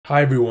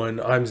Hi everyone,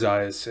 I'm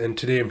Zayas, and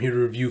today I'm here to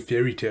review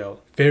Fairy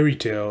Tail. Fairy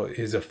Tail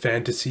is a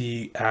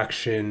fantasy,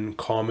 action,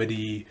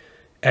 comedy,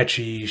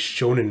 ecchi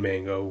shonen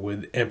manga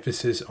with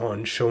emphasis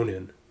on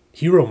shonen.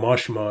 Hiro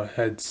Mashima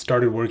had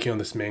started working on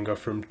this manga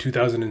from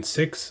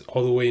 2006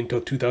 all the way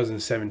until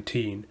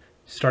 2017,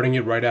 starting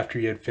it right after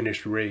he had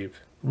finished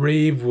Rave.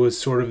 Rave was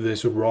sort of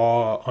this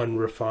raw,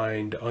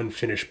 unrefined,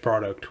 unfinished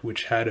product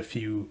which had a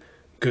few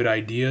good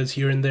ideas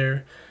here and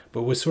there,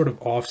 but was sort of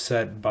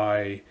offset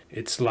by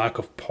its lack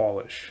of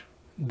polish.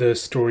 The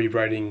story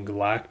writing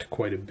lacked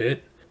quite a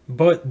bit,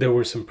 but there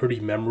were some pretty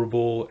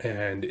memorable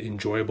and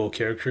enjoyable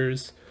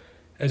characters,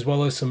 as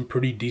well as some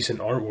pretty decent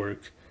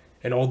artwork.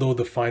 And although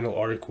the final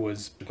arc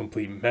was a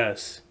complete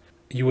mess,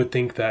 you would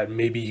think that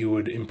maybe he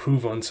would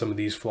improve on some of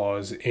these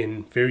flaws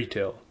in Fairy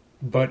Tail.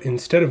 But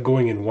instead of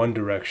going in one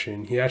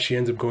direction, he actually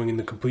ends up going in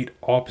the complete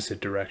opposite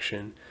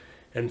direction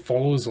and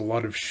follows a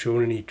lot of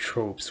shonen-y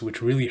tropes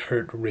which really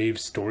hurt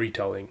Rave's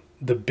storytelling.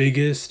 The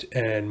biggest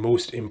and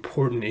most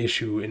important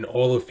issue in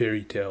all of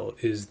Fairy Tail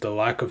is the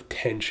lack of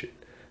tension.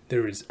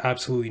 There is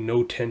absolutely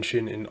no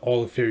tension in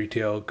all of Fairy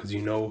Tail because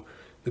you know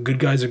the good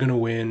guys are going to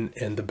win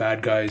and the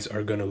bad guys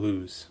are going to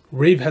lose.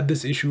 Rave had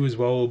this issue as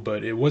well,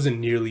 but it wasn't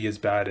nearly as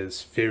bad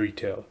as Fairy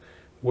Tail.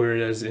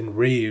 Whereas in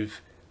Rave,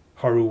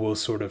 Haru will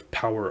sort of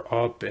power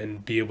up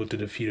and be able to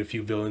defeat a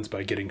few villains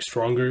by getting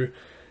stronger.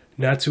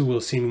 Natsu will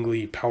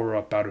seemingly power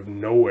up out of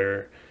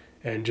nowhere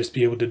and just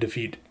be able to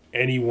defeat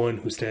anyone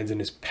who stands in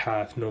his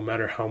path, no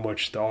matter how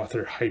much the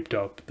author hyped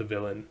up the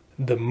villain.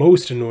 The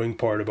most annoying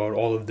part about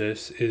all of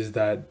this is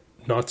that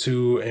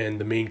Natsu and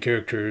the main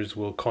characters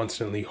will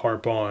constantly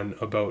harp on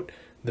about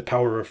the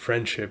power of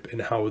friendship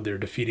and how they're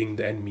defeating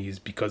the enemies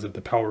because of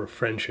the power of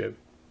friendship.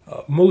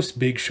 Most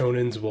big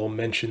shonens will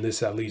mention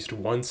this at least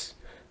once,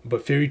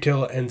 but Fairy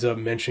Tail ends up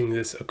mentioning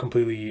this a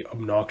completely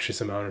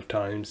obnoxious amount of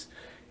times.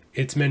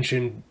 It's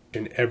mentioned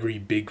in every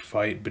big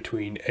fight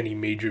between any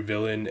major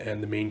villain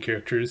and the main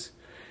characters,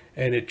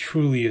 and it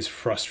truly is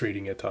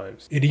frustrating at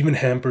times. It even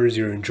hampers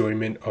your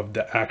enjoyment of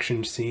the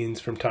action scenes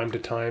from time to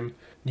time.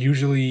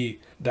 Usually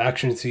the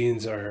action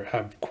scenes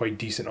have quite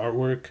decent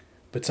artwork,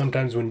 but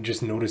sometimes when you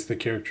just notice the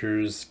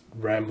characters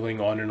rambling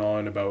on and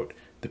on about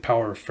the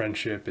power of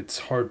friendship, it's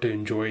hard to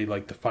enjoy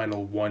like the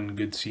final one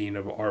good scene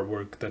of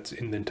artwork that's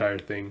in the entire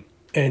thing.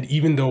 And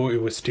even though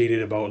it was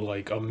stated about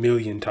like a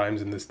million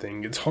times in this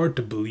thing, it's hard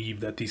to believe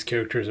that these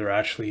characters are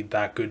actually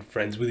that good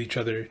friends with each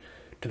other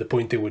to the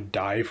point they would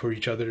die for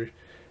each other.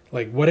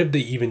 Like, what have they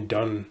even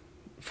done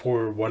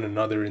for one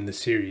another in the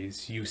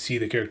series? You see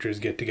the characters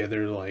get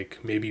together like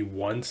maybe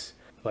once.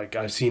 Like,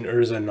 I've seen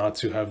Urza and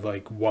Natsu have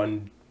like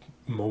one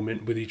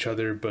moment with each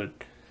other, but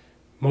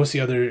most of the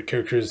other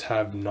characters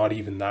have not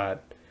even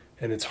that.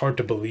 And it's hard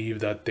to believe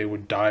that they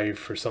would die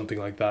for something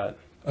like that.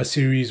 A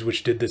series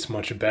which did this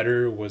much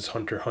better was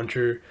Hunter x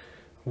Hunter,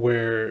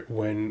 where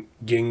when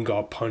Ging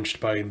got punched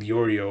by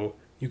Leorio,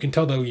 you can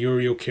tell that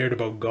Leorio cared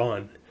about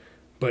Gon.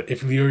 But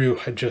if Leorio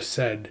had just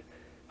said,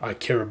 "I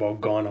care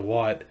about Gon a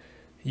lot,"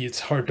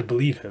 it's hard to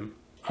believe him.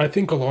 I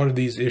think a lot of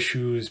these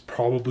issues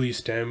probably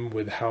stem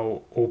with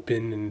how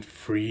open and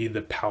free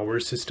the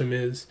power system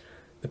is.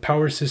 The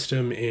power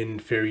system in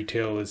Fairy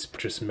Tail is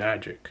just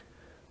magic.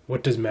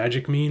 What does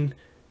magic mean?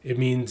 It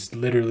means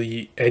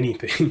literally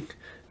anything.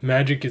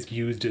 Magic is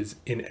used as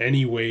in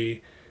any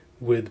way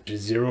with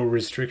zero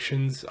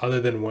restrictions,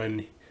 other than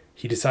when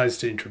he decides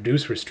to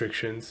introduce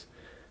restrictions,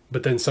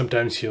 but then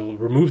sometimes he'll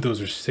remove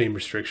those same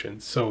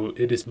restrictions, so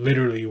it is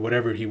literally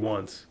whatever he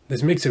wants.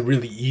 This makes it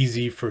really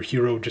easy for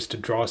Hiro just to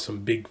draw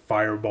some big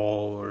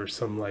fireball or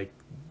some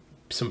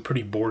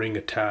pretty boring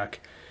attack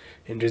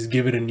and just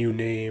give it a new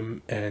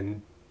name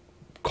and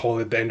call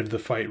it the end of the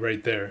fight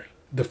right there.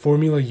 The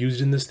formula used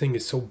in this thing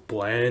is so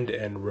bland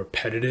and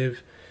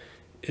repetitive.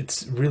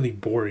 It's really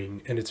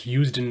boring, and it's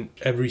used in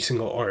every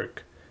single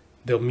arc.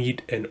 They'll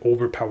meet an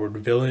overpowered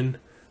villain.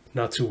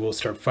 Natsu will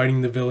start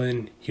fighting the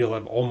villain. He'll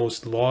have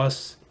almost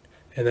lost,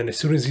 and then as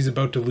soon as he's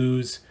about to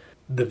lose,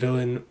 the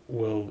villain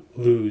will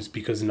lose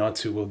because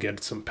Natsu will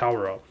get some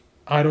power up.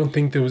 I don't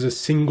think there was a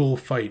single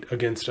fight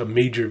against a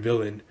major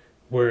villain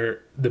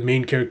where the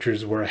main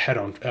characters were ahead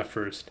at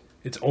first.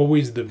 It's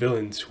always the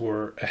villains who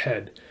are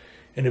ahead,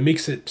 and it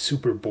makes it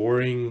super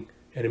boring,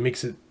 and it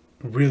makes it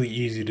really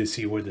easy to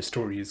see where the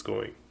story is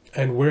going.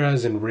 And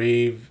whereas in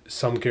Rave,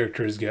 some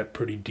characters get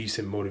pretty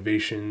decent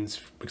motivations,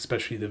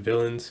 especially the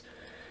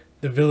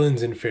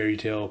villains in Fairy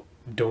Tail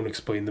don't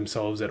explain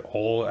themselves at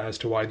all as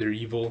to why they're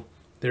evil.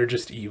 They're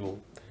just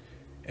evil.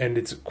 And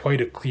it's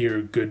quite a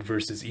clear good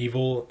versus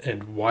evil,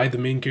 and why the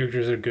main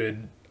characters are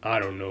good, I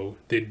don't know.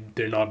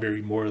 They're not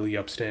very morally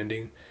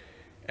upstanding.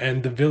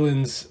 And the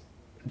villains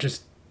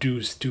just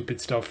do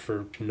stupid stuff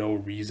for no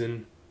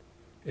reason.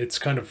 It's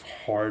kind of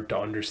hard to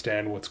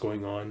understand what's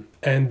going on.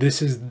 And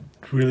this is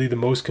really the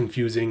most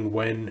confusing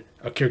when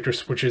a character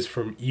switches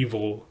from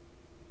evil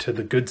to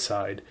the good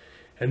side.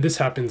 And this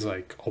happens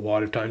like a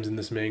lot of times in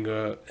this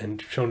manga,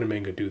 and shonen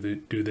manga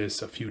do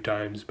this a few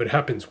times, but it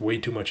happens way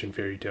too much in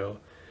Fairy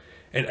Tail.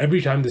 And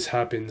every time this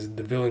happens,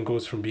 the villain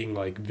goes from being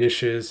like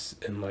vicious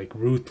and like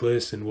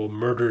ruthless and will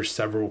murder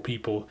several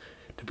people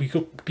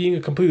to being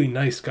a completely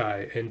nice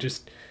guy and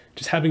just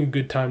having a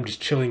good time,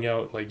 just chilling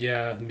out. Like,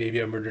 yeah,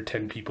 maybe I murdered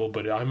 10 people,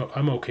 but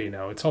I'm okay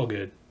now. It's all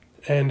good.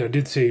 And I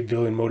did say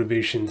villain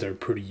motivations are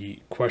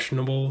pretty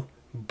questionable,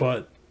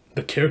 but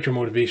the character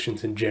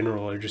motivations in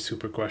general are just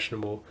super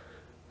questionable.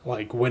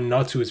 Like, when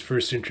Natsu is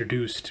first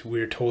introduced,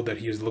 we're told that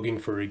he is looking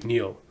for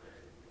Igneel,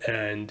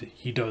 and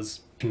he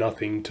does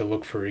nothing to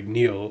look for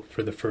Igneel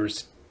for the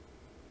first...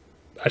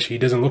 Actually, he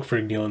doesn't look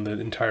for Igneel in the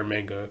entire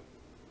manga.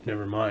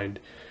 Never mind.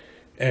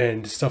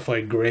 And stuff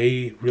like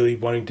Gray really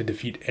wanting to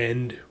defeat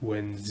End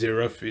when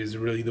Zeref is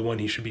really the one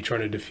he should be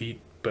trying to defeat,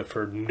 but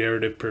for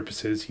narrative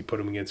purposes, he put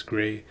him against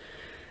Gray.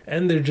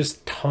 And there are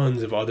just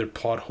tons of other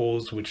plot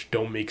holes which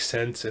don't make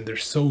sense, and they're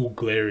so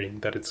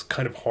glaring that it's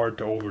kind of hard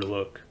to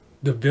overlook.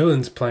 The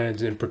villains'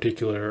 plans in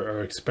particular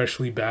are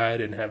especially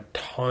bad and have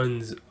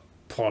tons of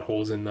plot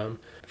holes in them,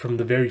 from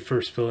the very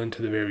first villain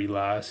to the very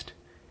last.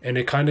 And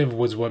it kind of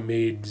was what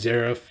made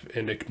Zeref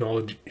and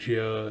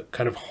Acknowledgia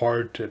kind of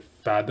hard to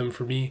fathom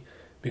for me,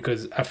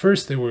 because at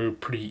first they were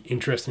pretty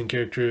interesting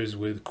characters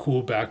with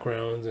cool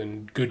backgrounds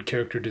and good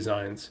character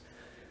designs.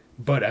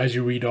 But as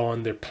you read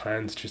on, their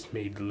plans just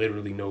made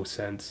literally no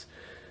sense.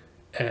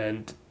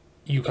 And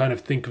you kind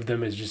of think of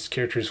them as just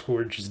characters who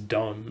are just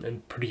dumb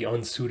and pretty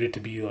unsuited to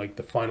be like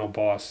the final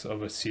boss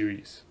of a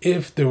series.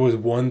 If there was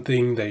one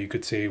thing that you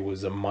could say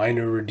was a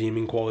minor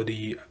redeeming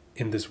quality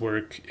in this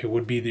work, it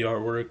would be the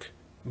artwork.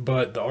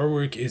 But the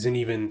artwork isn't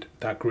even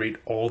that great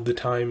all the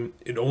time.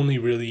 It only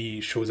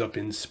really shows up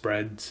in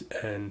spreads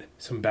and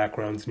some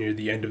backgrounds near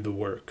the end of the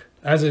work.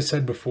 As I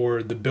said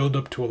before, the build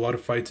up to a lot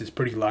of fights is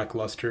pretty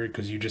lackluster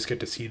because you just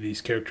get to see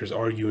these characters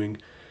arguing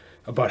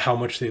about how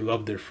much they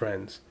love their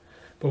friends.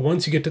 But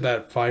once you get to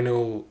that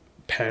final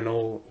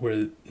panel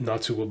where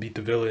Natsu will beat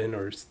the villain,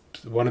 or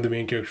one of the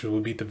main characters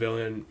will beat the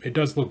villain, it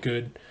does look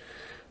good.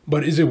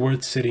 But is it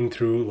worth sitting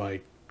through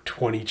like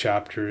 20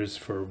 chapters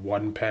for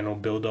one panel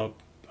build up?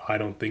 I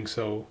don't think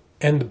so.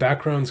 And the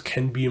backgrounds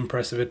can be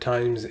impressive at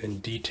times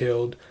and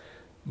detailed,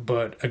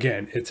 but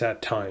again, it's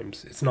at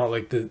times. It's not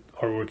like the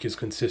artwork is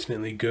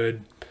consistently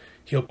good.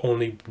 He'll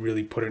only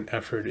really put an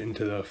effort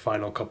into the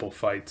final couple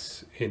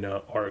fights in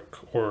an arc,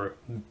 or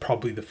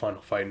probably the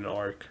final fight in an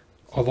arc.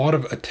 A lot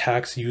of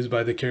attacks used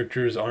by the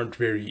characters aren't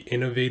very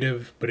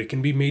innovative, but it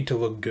can be made to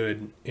look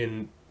good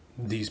in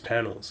these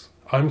panels.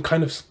 I'm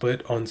kind of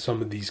split on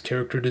some of these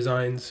character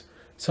designs.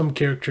 Some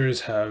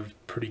characters have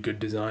pretty good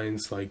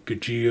designs like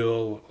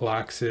Gajeel,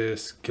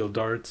 Laxus,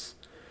 Gildarts.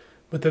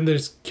 But then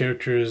there's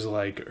characters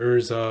like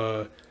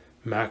Urza,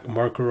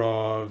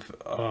 Makarov,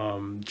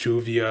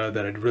 Juvia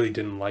that I really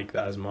didn't like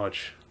as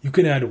much. You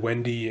can add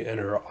Wendy and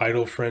her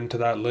idol friend to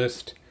that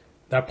list.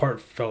 That part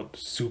felt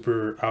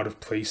super out of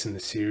place in the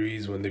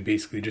series when they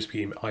basically just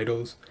became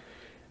idols.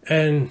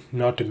 And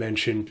not to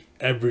mention,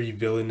 every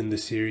villain in the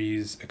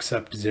series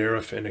except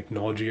Zeref and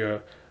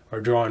Acknowledgia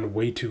are drawn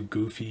way too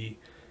goofy.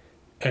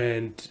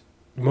 And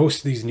most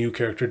of these new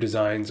character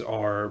designs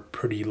are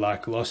pretty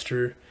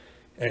lackluster,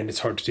 and it's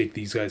hard to take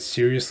these guys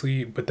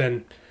seriously. But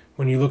then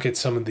when you look at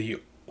some of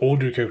the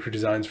older character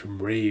designs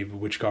from Rave,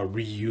 which got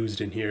reused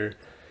in here,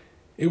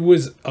 it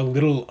was a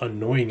little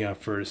annoying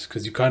at first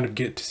because you kind of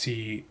get to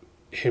see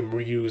him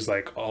reuse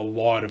like a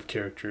lot of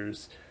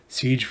characters.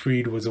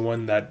 Siegfried was the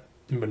one that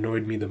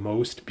annoyed me the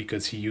most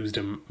because he used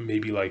him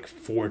maybe like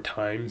 4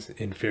 times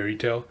in Fairy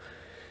Tail,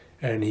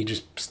 and he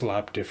just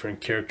slapped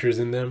different characters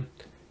in them.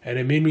 And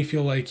it made me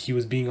feel like he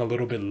was being a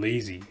little bit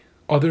lazy.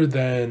 Other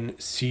than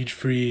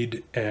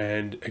Siegfried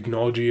and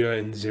Acknowledgia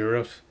and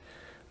Zeref,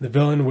 the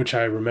villain which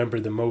I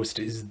remember the most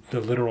is the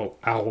literal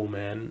Owl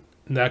Man.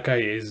 That guy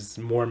is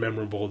more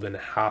memorable than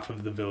half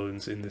of the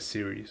villains in this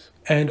series.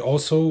 And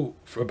also,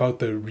 about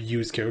the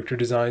reused character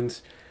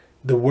designs,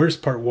 the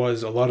worst part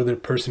was a lot of their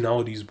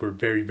personalities were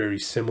very, very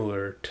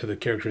similar to the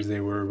characters they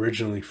were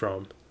originally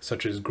from,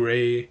 such as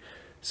Gray,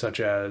 such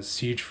as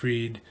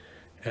Siegfried,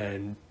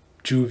 and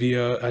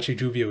Juvia. Actually,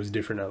 Juvia was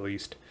different at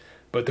least.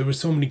 But there were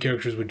so many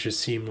characters which just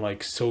seemed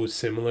like so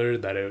similar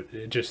that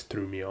it just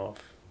threw me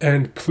off.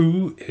 And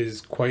Plu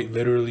is quite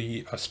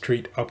literally a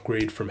straight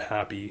upgrade from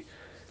Happy.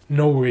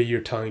 No way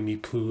you're telling me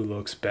Plu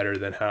looks better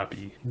than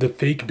Happy. The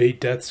fake bait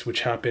deaths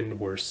which happened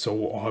were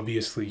so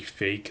obviously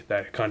fake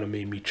that it kind of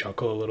made me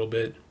chuckle a little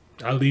bit.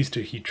 At least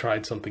he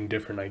tried something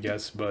different, I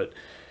guess. But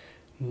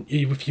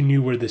if you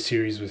knew where the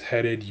series was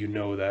headed, you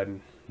know that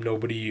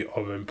nobody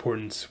of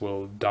importance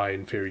will die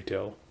in Fairy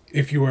Tail.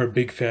 If you are a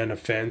big fan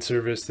of fan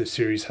service, the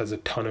series has a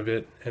ton of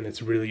it, and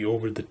it's really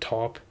over the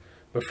top.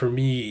 But for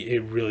me,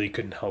 it really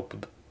couldn't help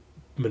with the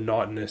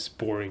monotonous,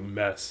 boring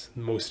mess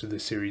most of the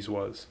series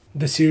was.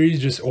 The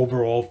series just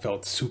overall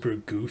felt super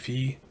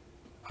goofy.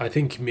 I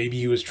think maybe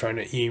he was trying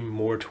to aim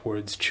more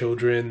towards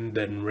children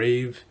than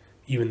Rave,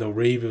 even though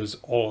Rave was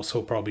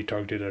also probably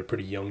targeted at a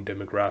pretty young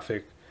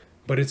demographic.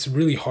 But it's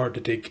really hard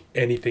to take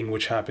anything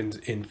which happens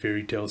in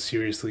Fairy Tail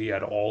seriously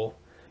at all.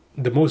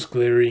 The most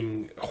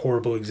glaring,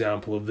 horrible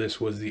example of this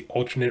was the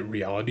alternate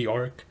reality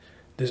arc.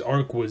 This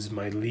arc was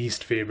my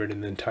least favorite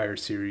in the entire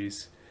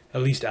series.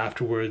 At least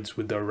afterwards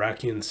with the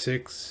Arakian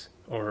 6,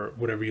 or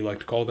whatever you like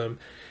to call them,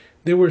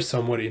 They were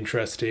somewhat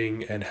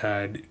interesting and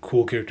had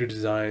cool character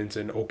designs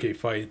and okay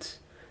fights,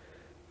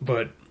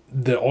 but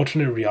the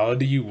alternate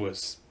reality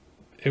was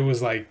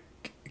like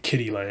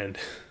kiddie land.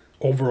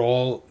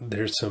 Overall,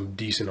 there's some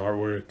decent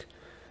artwork,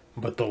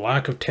 but the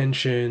lack of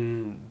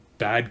tension,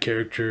 bad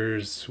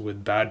characters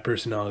with bad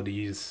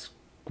personalities,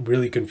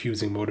 really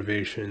confusing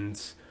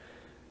motivations,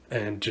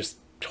 and just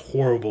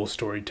horrible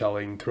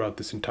storytelling throughout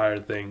this entire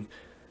thing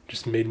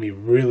just made me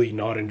really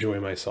not enjoy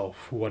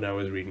myself when I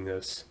was reading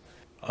this.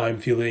 I'm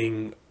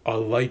feeling a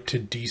light to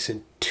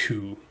decent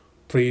 2.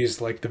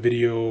 Please like the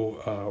video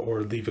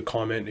or leave a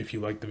comment if you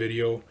like the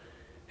video.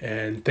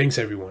 And thanks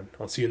everyone.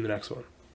 I'll see you in the next one.